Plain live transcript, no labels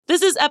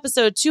This is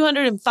episode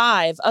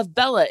 205 of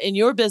Bella in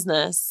Your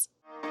Business.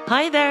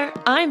 Hi there,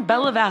 I'm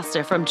Bella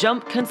Vasta from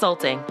Jump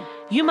Consulting.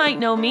 You might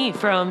know me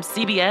from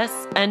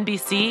CBS,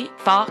 NBC,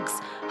 Fox,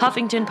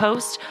 Huffington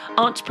Post,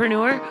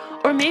 Entrepreneur,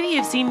 or maybe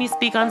you've seen me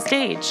speak on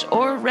stage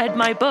or read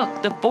my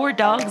book, The 4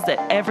 Dogs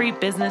That Every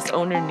Business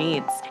Owner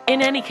Needs.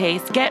 In any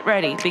case, get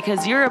ready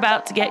because you're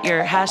about to get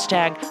your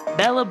hashtag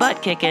Bella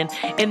butt kicking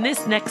in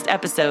this next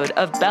episode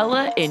of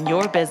Bella in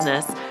Your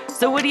Business.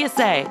 So what do you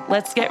say?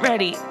 Let's get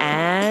ready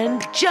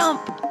and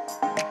jump.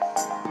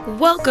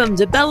 Welcome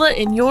to Bella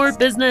in Your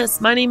Business.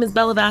 My name is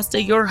Bella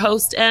Vasta, your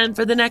host, and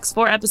for the next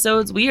 4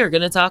 episodes, we are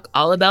going to talk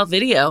all about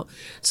video.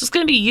 So it's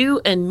going to be you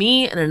and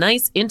me in a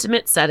nice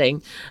intimate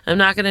setting. I'm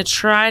not going to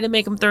try to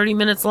make them 30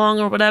 minutes long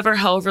or whatever,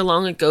 however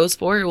long it goes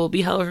for. It will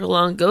be however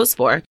long it goes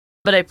for.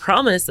 But I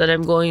promise that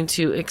I'm going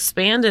to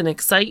expand and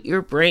excite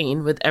your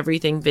brain with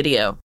everything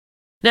video.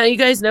 Now, you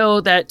guys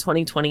know that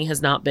 2020 has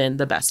not been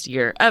the best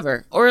year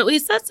ever, or at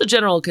least that's the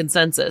general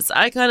consensus.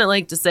 I kind of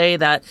like to say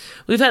that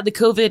we've had the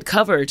COVID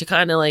cover to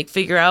kind of like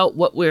figure out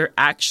what we're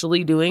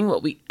actually doing,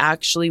 what we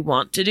actually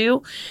want to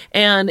do.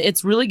 And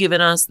it's really given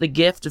us the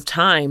gift of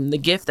time, the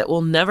gift that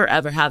we'll never,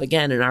 ever have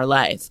again in our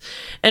life.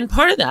 And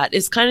part of that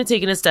is kind of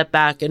taking a step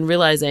back and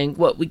realizing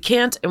what we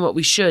can't and what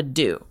we should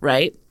do,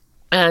 right?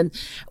 And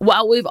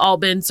while we've all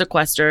been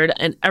sequestered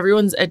and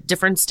everyone's at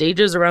different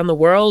stages around the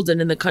world and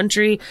in the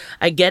country,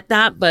 I get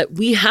that, but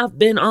we have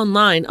been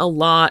online a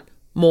lot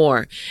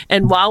more.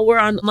 And while we're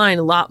online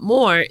a lot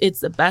more, it's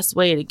the best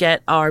way to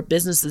get our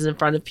businesses in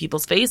front of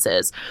people's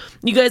faces.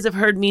 You guys have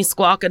heard me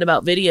squawking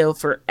about video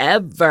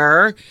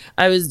forever.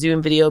 I was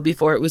doing video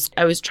before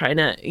I was trying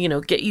to,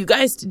 get you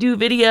guys to do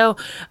video.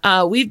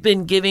 We've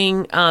been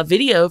giving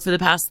video for the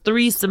past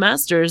 3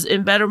 semesters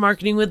in Better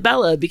Marketing with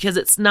Bella because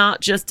it's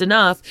not just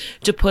enough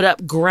to put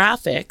up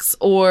graphics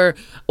or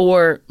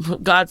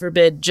God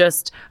forbid,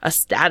 just a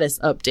status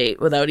update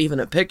without even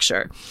a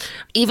picture.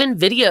 Even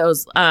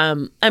videos,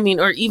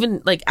 or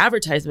even like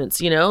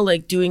advertisements,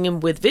 like doing them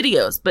with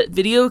videos. But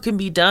video can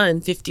be done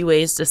 50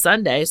 ways to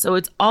Sunday. So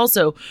it's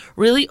also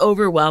really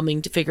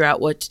overwhelming to figure out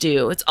what to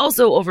do. It's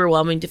also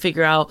overwhelming to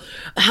figure out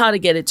how to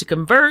get it to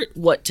convert,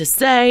 what to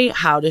say,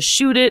 how to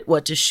shoot it,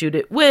 what to shoot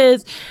it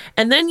with.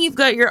 And then you've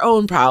got your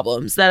own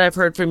problems that I've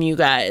heard from you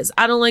guys.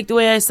 I don't like the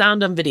way I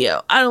sound on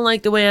video. I don't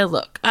like the way I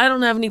look. I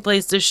don't have any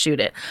place to shoot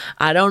it.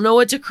 I don't know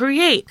what to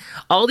create.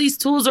 All these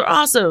tools are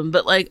awesome,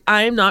 but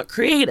I'm not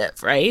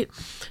creative, right?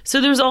 So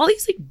there's all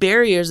these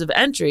barriers of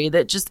entry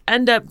that just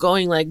end up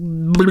going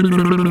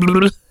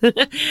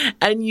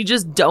and you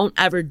just don't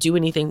ever do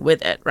anything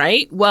with it,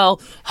 right?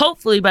 Well,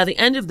 hopefully by the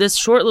end of this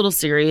short little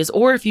series,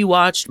 or if you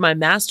watched my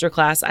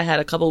masterclass I had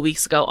a couple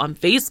weeks ago on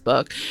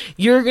Facebook,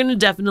 you're going to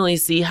definitely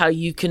see how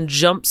you can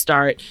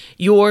jumpstart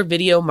your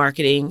video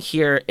marketing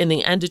here in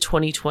the end of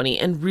 2020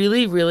 and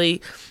really,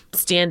 really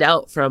stand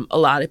out from a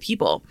lot of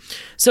people.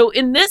 So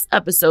in this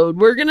episode,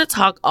 we're going to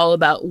talk all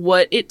about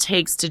what it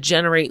takes to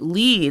generate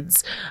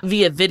leads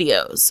via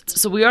videos.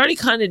 So we already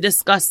kind of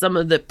discussed some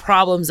of the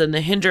problems and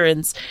the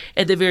hindrance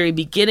at the very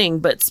beginning,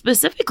 but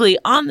specifically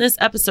on this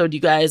episode,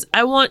 you guys,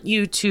 I want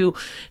you to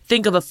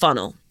think of a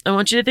funnel. I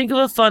want you to think of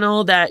a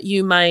funnel that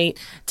you might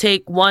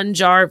take one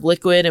jar of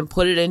liquid and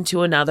put it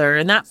into another.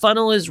 And that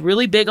funnel is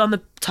really big on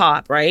the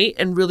top, right?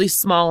 And really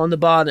small on the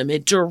bottom.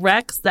 It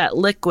directs that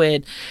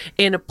liquid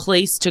in a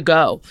place to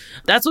go.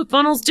 That's what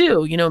funnels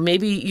do.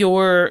 Maybe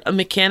you're a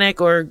mechanic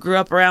or grew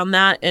up around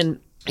that and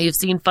you've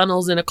seen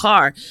funnels in a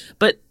car,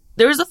 but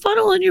there's a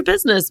funnel in your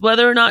business,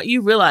 whether or not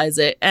you realize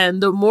it.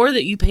 And the more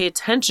that you pay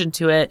attention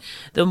to it,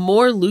 the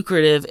more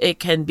lucrative it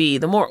can be,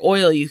 the more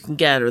oil you can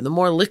get, or the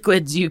more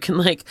liquids you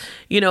can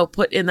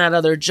put in that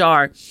other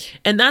jar.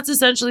 And that's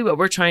essentially what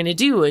we're trying to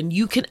do. And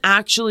you can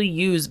actually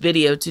use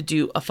video to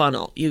do a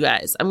funnel, you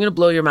guys. I'm going to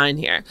blow your mind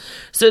here.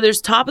 So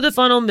there's top of the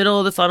funnel, middle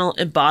of the funnel,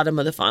 and bottom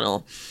of the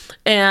funnel.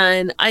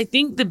 And I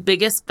think the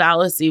biggest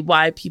fallacy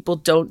why people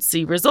don't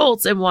see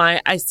results and why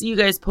I see you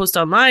guys post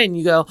online and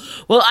you go,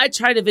 well, I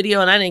tried a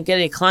video and I didn't get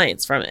any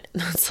clients from it.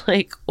 It's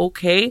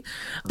okay,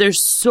 there's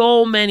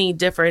so many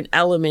different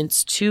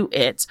elements to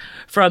it,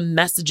 from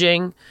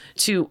messaging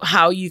to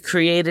how you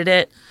created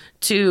it,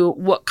 to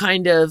what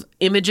kind of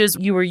images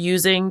you were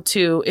using,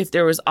 to if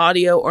there was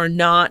audio or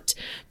not,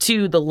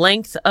 to the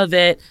length of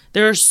it.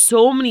 There are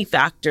so many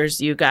factors,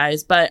 you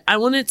guys, but I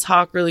want to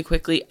talk really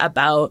quickly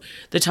about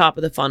the top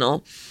of the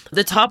funnel.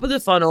 The top of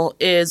the funnel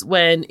is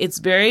when it's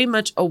very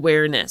much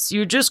awareness.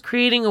 You're just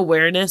creating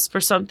awareness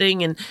for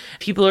something and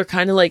people are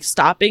kind of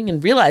stopping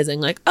and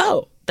realizing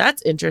oh,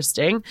 that's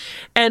interesting.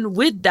 And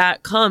with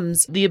that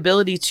comes the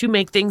ability to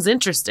make things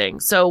interesting.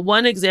 So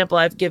one example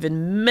I've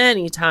given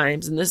many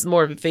times, and this is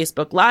more of a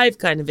Facebook Live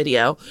kind of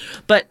video,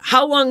 but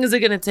how long is it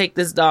going to take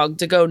this dog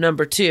to go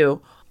number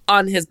 2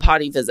 on his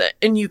potty visit?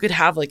 And you could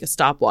have a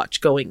stopwatch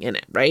going in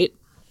it, right?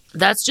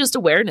 That's just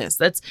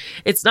awareness.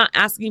 It's not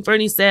asking for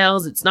any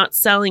sales. It's not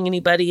selling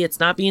anybody. It's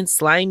not being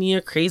slimy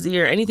or crazy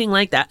or anything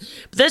like that.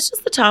 But that's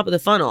just the top of the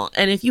funnel.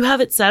 And if you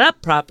have it set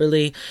up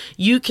properly,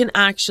 you can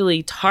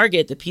actually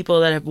target the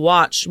people that have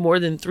watched more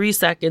than 3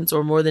 seconds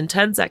or more than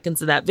 10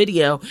 seconds of that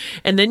video.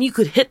 And then you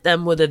could hit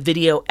them with a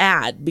video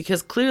ad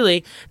because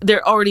clearly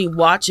they're already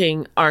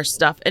watching our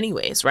stuff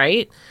anyways,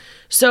 right?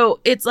 So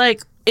it's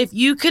like, if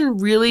you can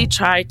really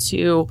try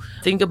to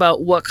think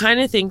about what kind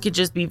of thing could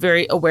just be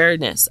very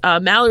awareness.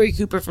 Mallory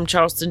Cooper from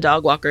Charleston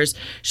Dog Walkers,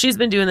 she's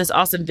been doing this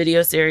awesome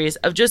video series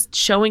of just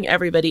showing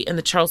everybody in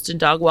the Charleston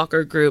Dog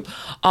Walker group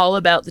all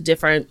about the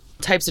different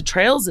types of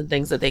trails and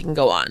things that they can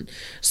go on.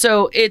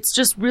 So it's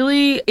just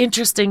really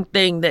interesting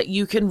thing that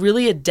you can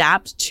really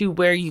adapt to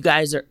where you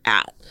guys are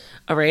at.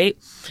 All right.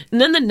 And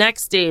then the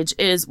next stage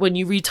is when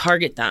you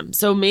retarget them.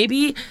 So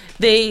maybe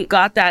they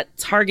got that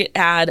target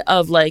ad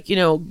of like,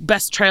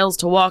 best trails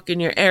to walk in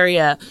your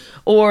area.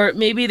 Or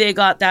maybe they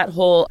got that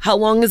whole, how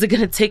long is it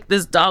going to take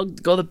this dog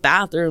to go to the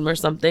bathroom or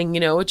something,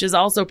 which is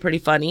also pretty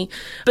funny.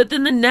 But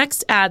then the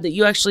next ad that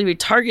you actually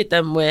retarget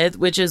them with,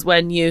 which is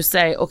when you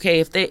say, okay,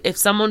 if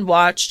someone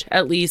watched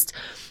at least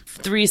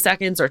 3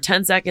 seconds or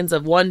 10 seconds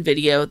of one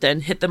video,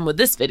 then hit them with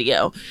this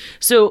video.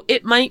 So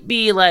it might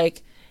be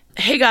like,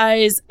 hey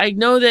guys, I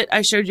know that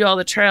I showed you all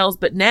the trails,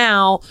 but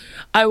now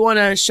I want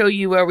to show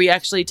you where we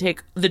actually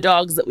take the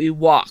dogs that we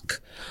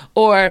walk.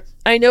 Or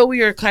I know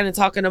we were kind of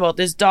talking about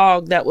this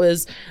dog that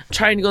was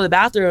trying to go to the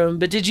bathroom,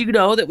 but did you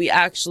know that we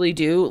actually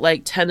do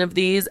like 10 of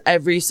these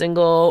every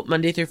single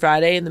Monday through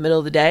Friday in the middle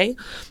of the day?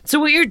 So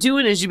what you're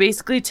doing is you're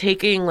basically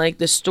taking like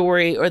the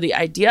story or the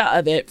idea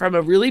of it from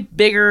a really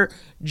bigger,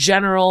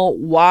 general,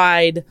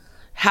 wide,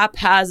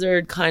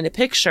 haphazard kind of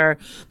picture,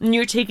 and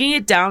you're taking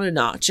it down a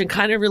notch and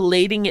kind of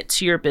relating it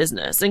to your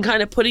business and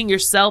kind of putting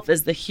yourself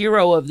as the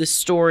hero of the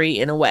story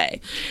in a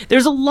way.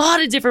 There's a lot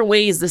of different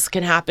ways this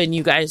can happen,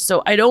 you guys.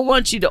 So I don't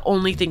want you to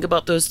only think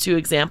about those 2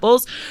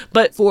 examples,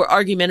 but for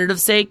argumentative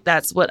sake,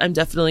 that's what I'm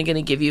definitely going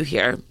to give you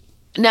here.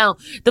 Now,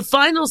 the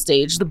final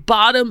stage, the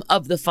bottom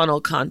of the funnel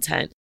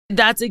content,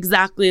 that's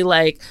exactly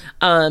like,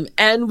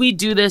 and we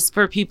do this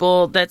for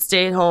people that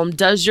stay at home.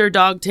 Does your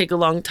dog take a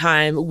long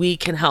time? We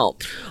can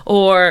help.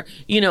 Or,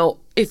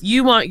 if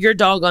you want your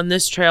dog on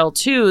this trail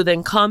too,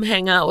 then come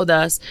hang out with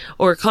us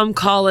or come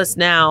call us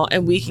now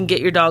and we can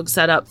get your dog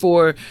set up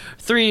for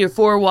 3 or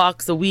 4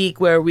 walks a week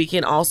where we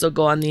can also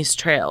go on these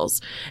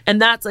trails. And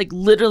that's like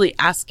literally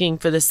asking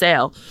for the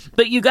sale.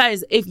 But you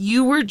guys, if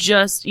you were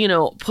just,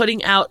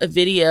 putting out a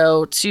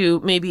video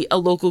to maybe a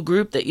local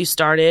group that you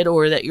started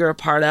or that you're a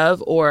part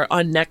of or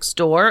on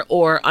Nextdoor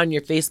or on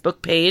your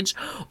Facebook page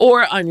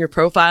or on your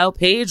profile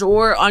page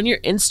or on your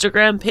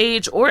Instagram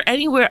page or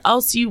anywhere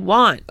else you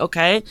want,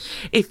 okay?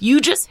 If you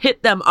just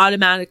hit them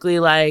automatically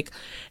like,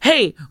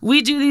 hey,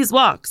 we do these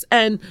walks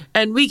and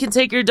we can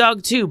take your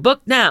dog too,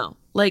 book now.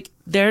 Like,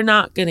 they're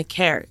not going to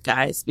care,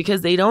 guys,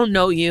 because they don't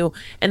know you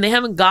and they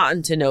haven't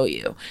gotten to know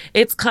you.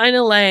 It's kind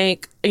of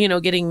like,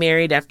 getting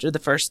married after the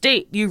first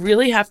date. You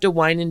really have to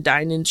wine and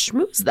dine and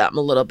schmooze them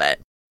a little bit.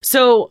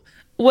 So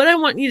what I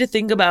want you to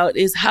think about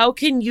is how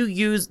can you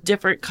use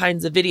different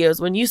kinds of videos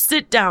when you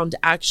sit down to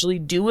actually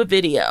do a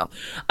video.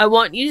 I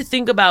want you to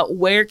think about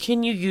where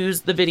can you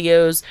use the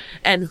videos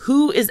and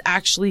who is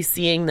actually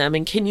seeing them,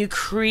 and can you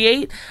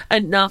create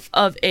enough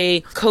of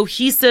a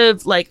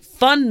cohesive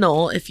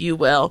funnel, if you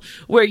will,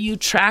 where you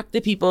track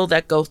the people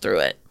that go through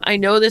it. I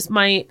know this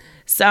might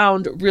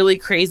sound really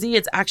crazy.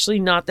 It's actually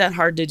not that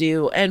hard to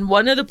do. And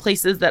one of the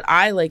places that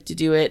I like to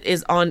do it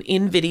is on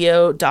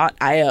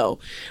invideo.io.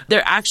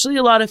 They're actually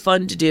a lot of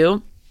fun to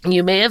do.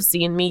 You may have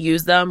seen me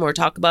use them or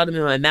talk about them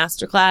in my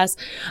masterclass.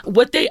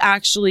 What they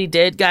actually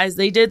did, guys,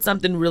 they did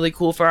something really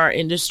cool for our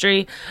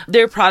industry.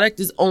 Their product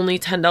is only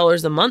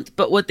 $10 a month,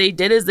 but what they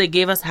did is they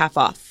gave us half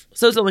off.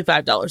 So it's only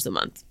 $5 a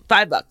month.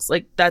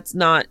 $5. That's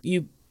not,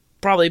 you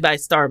probably buy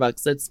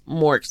Starbucks. It's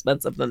more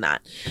expensive than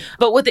that.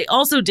 But what they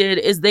also did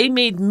is they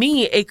made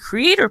me a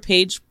creator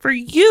page for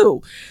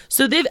you.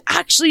 So they've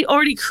actually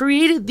already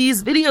created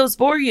these videos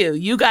for you.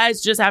 You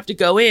guys just have to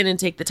go in and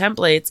take the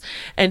templates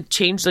and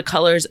change the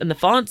colors and the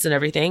fonts and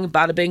everything.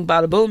 Bada bing,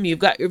 bada boom, you've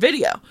got your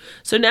video.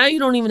 So now you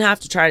don't even have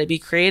to try to be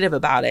creative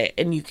about it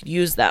and you could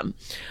use them.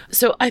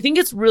 So I think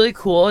it's really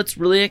cool. It's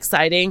really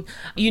exciting.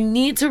 You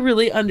need to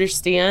really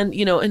understand,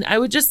 and I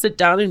would just sit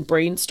down and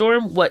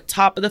brainstorm what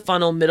top of the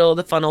funnel, middle of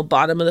the funnel,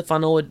 bottom of the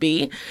funnel would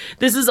be.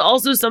 This is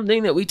also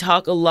something that we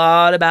talk a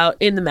lot about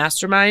in the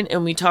mastermind,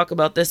 and we talk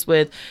about this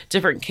with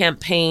different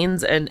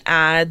campaigns and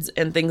ads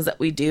and things that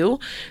we do.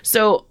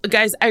 So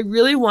guys, I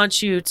really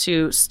want you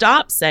to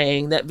stop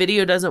saying that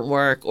video doesn't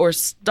work, or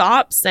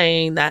stop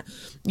saying that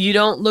you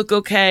don't look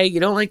okay, you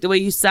don't like the way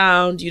you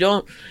sound, you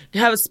don't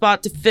have a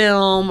spot to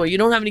film, or you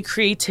don't have any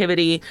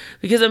creativity,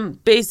 because I'm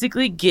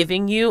basically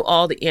giving you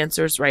all the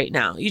answers right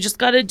now. You just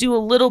got to do a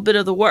little bit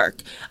of the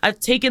work. I've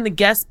taken the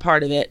guess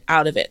part of it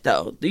out of it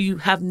though. You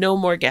have no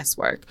more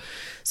guesswork.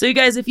 So you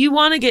guys, if you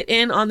want to get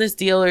in on this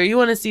deal, or you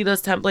want to see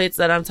those templates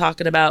that I'm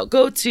talking about,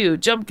 go to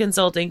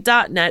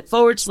jumpconsulting.net/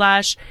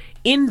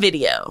 in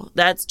video.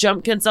 That's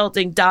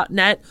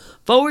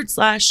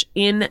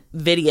jumpconsulting.net/in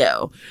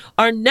video.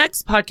 Our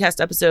next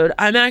podcast episode,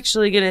 I'm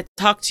actually going to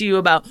talk to you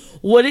about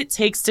what it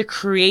takes to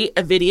create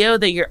a video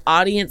that your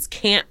audience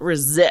can't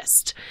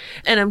resist.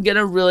 And I'm going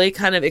to really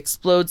kind of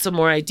explode some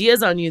more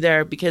ideas on you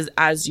there because,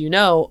 as you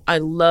know, I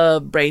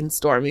love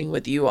brainstorming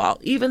with you all,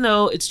 even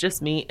though it's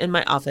just me in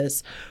my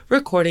office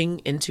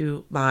recording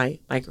into my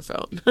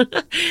microphone.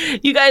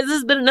 You guys, this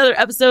has been another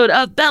episode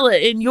of Bella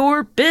in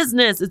Your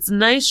Business. It's a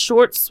nice,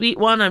 short, sweet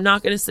one. I'm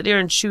not going to sit here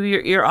and chew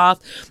your ear off.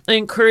 I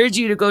encourage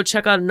you to go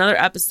check out another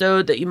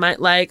episode that you might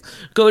like.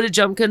 Go to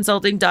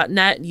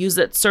jumpconsulting.net, use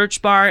that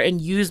search bar, and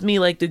use me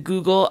like the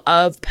Google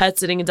of pet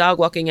sitting and dog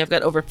walking. I've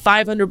got over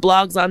 500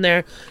 blogs on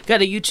there,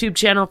 got a YouTube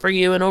channel for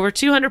you, and over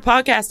 200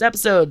 podcast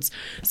episodes.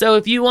 So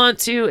if you want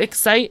to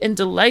excite and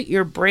delight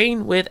your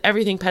brain with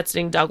everything pet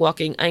sitting, dog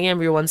walking, I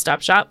am your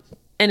one-stop shop.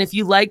 And if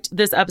you liked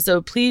this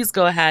episode, please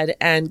go ahead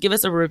and give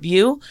us a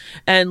review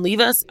and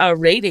leave us a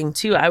rating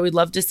too. I would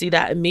love to see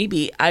that, and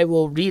maybe I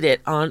will read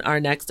it on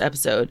our next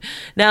episode.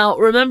 Now,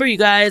 remember, you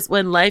guys,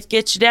 when life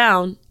gets you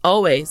down,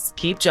 always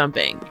keep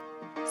jumping.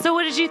 So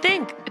what did you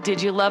think?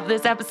 Did you love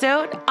this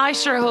episode? I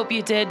sure hope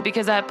you did,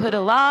 because I put a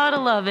lot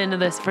of love into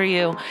this for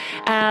you.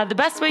 The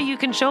best way you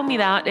can show me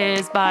that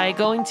is by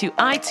going to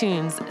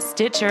iTunes,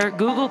 Stitcher,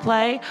 Google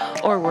Play,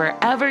 or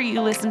wherever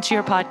you listen to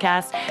your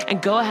podcast,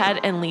 and go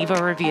ahead and leave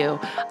a review.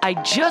 I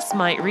just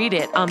might read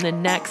it on the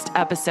next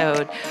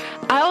episode.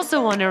 I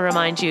also want to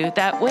remind you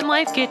that when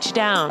life gets you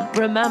down,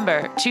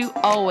 remember to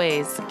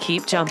always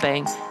keep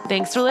jumping.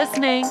 Thanks for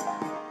listening.